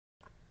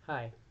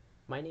Hi,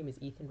 my name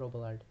is Ethan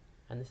Robillard,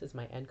 and this is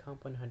my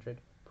ENCMP 100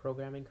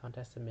 programming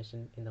contest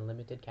submission in the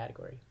limited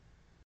category.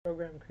 The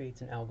program creates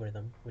an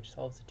algorithm which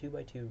solves a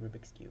 2x2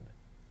 Rubik's Cube.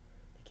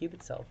 The cube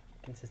itself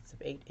consists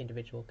of 8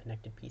 individual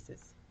connected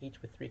pieces, each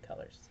with 3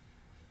 colors.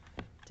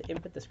 To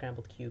input the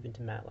scrambled cube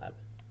into MATLAB,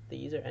 the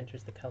user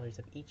enters the colors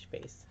of each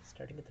face,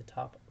 starting at the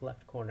top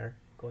left corner,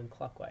 going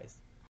clockwise.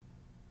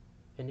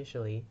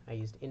 Initially, I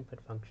used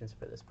input functions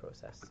for this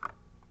process.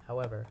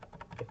 However,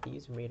 if the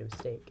user made a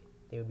mistake,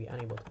 they would be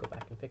unable to go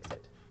back and fix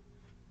it.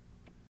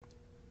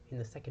 In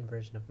the second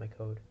version of my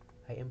code,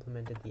 I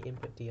implemented the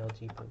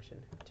input_dlg function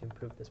to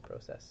improve this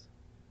process.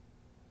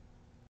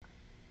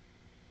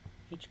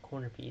 Each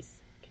corner piece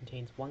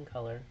contains one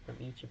color from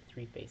each of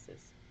 3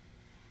 faces.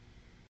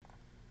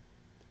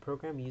 The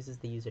program uses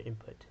the user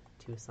input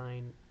to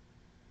assign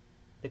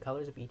the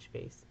colors of each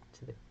face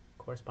to the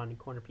corresponding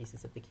corner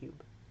pieces of the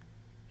cube.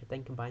 It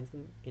then combines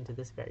them into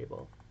this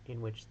variable,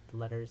 in which the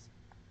letters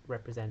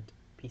represent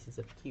pieces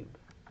of the cube,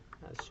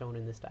 as shown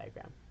in this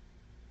diagram.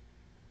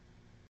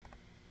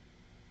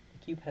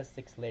 The cube has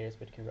 6 layers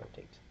which can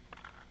rotate: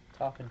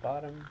 top and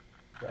bottom,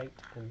 right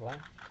and left,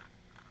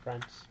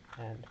 front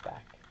and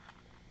back.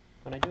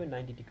 When I do a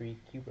 90-degree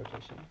cube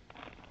rotation,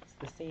 it's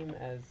the same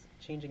as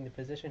changing the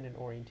position and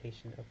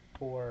orientation of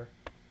 4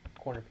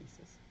 corner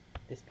pieces.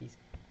 This piece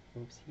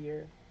moves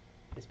here,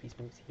 this piece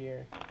moves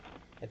here,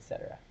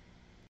 etc.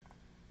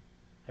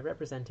 I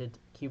represented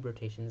cube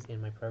rotations in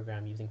my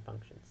program using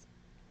functions.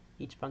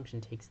 Each function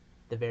takes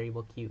the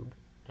variable cube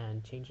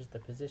and changes the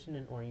position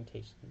and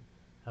orientation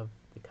of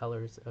the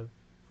colors of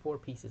 4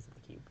 pieces of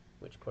the cube,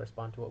 which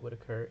correspond to what would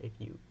occur if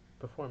you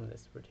perform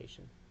this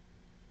rotation.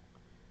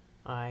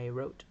 I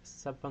wrote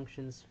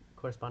subfunctions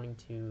corresponding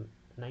to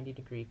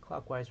 90-degree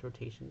clockwise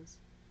rotations,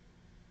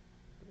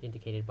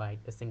 indicated by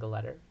a single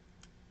letter,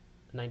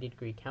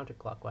 90-degree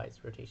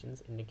counterclockwise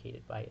rotations,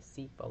 indicated by a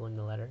C following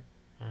the letter,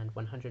 and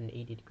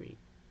 180-degree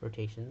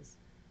rotations,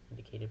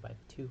 indicated by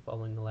the 2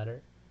 following the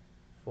letter,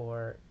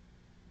 for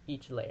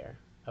each layer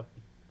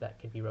that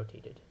can be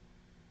rotated.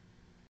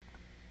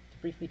 To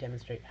briefly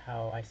demonstrate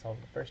how I solve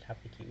the first half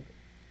of the cube,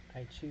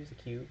 I choose a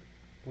cube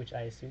which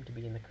I assume to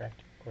be in the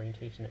correct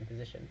orientation and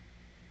position,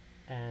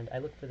 and I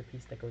look for the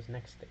piece that goes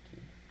next to the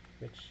cube,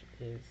 which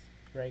is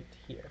right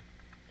here.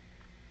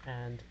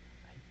 And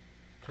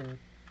I can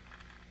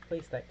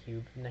place that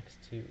cube next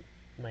to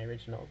my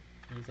original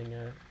using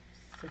a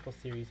simple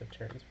series of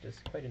terms, which is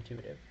quite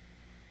intuitive.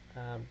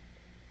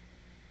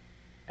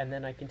 And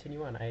then I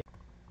continue on.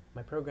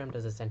 My program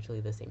does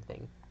essentially the same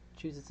thing.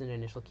 Chooses an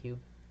initial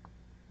cube,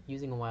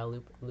 using a while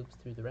loop, loops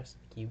through the rest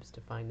of the cubes to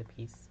find the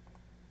piece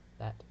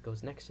that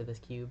goes next to this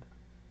cube,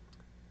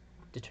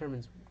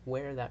 determines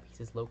where that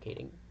piece is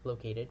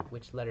located,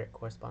 which letter it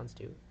corresponds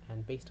to,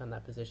 and based on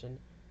that position,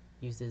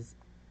 uses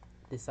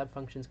the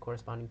subfunctions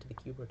corresponding to the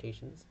cube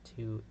rotations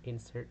to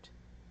insert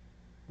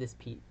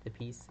the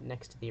piece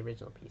next to the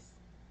original piece.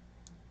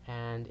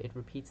 And it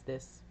repeats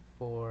this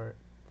for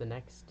the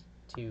next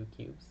 2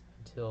 cubes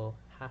until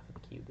half of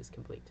the cube is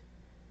complete.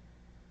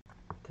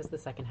 Because the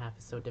second half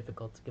is so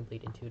difficult to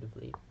complete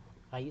intuitively,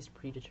 I used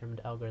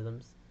predetermined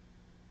algorithms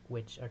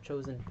which are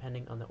chosen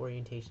depending on the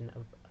orientation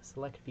of a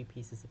select few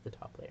pieces of the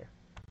top layer.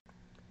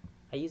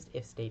 I used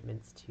if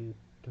statements to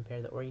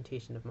compare the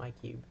orientation of my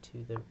cube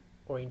to the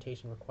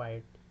orientation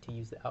required to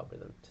use the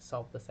algorithm to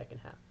solve the second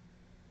half.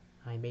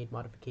 I made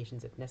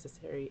modifications if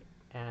necessary,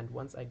 and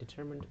once I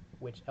determined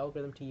which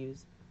algorithm to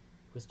use,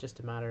 it was just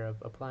a matter of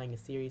applying a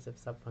series of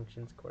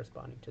subfunctions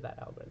corresponding to that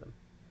algorithm.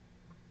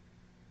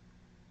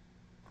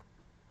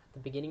 At the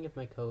beginning of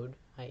my code,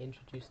 I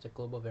introduced a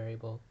global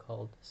variable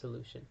called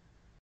solution.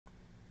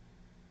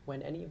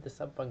 When any of the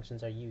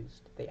subfunctions are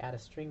used, they add a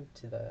string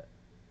to the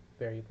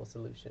variable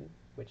solution,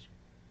 which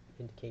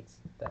indicates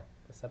that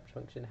the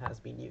subfunction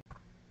has been used.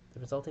 The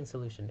resulting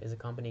solution is a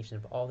combination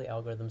of all the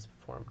algorithms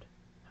performed.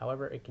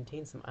 However, it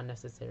contains some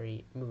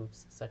unnecessary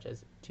moves, such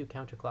as 2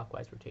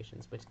 counterclockwise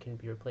rotations, which can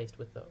be replaced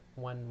with the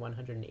 1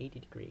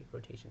 180-degree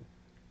rotation,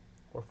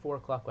 or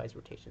 4 clockwise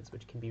rotations,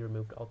 which can be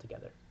removed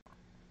altogether.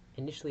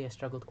 Initially, I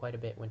struggled quite a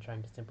bit when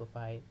trying to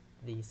simplify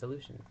the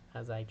solution,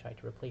 as I tried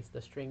to replace the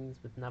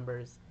strings with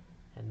numbers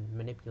and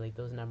manipulate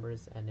those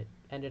numbers, and it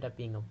ended up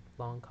being a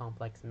long,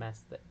 complex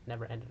mess that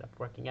never ended up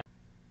working out.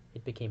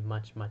 It became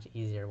much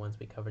easier once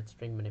we covered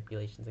string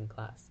manipulations in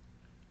class.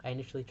 I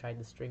initially tried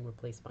the string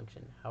replace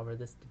function, however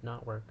this did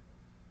not work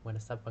when a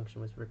subfunction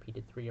was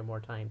repeated 3 or more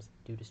times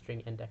due to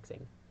string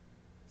indexing.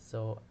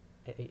 So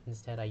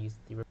instead I used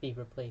the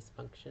replace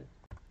function.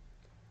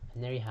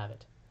 And there you have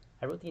it.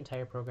 I wrote the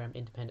entire program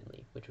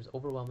independently, which was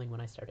overwhelming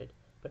when I started,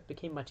 but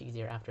became much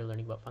easier after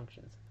learning about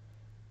functions.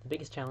 The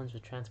biggest challenge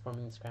was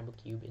transforming the scrambled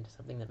cube into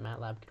something that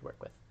MATLAB could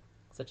work with,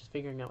 such as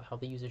figuring out how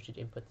the user should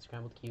input the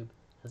scrambled cube,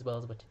 as well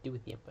as what to do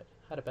with the input,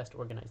 how to best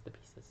organize the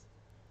pieces.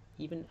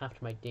 Even after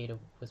my data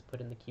was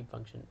put in the cube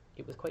function,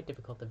 it was quite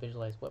difficult to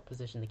visualize what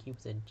position the cube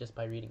was in just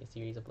by reading a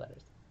series of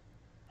letters.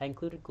 I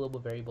included global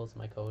variables in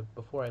my code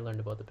before I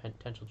learned about the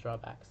potential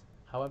drawbacks.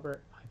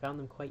 However, I found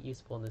them quite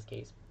useful in this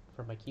case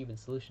for my cube and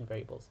solution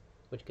variables,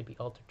 which could be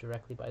altered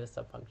directly by the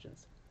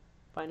subfunctions.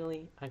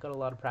 Finally, I got a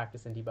lot of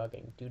practice in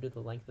debugging due to the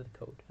length of the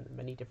code and the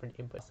many different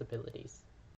input possibilities.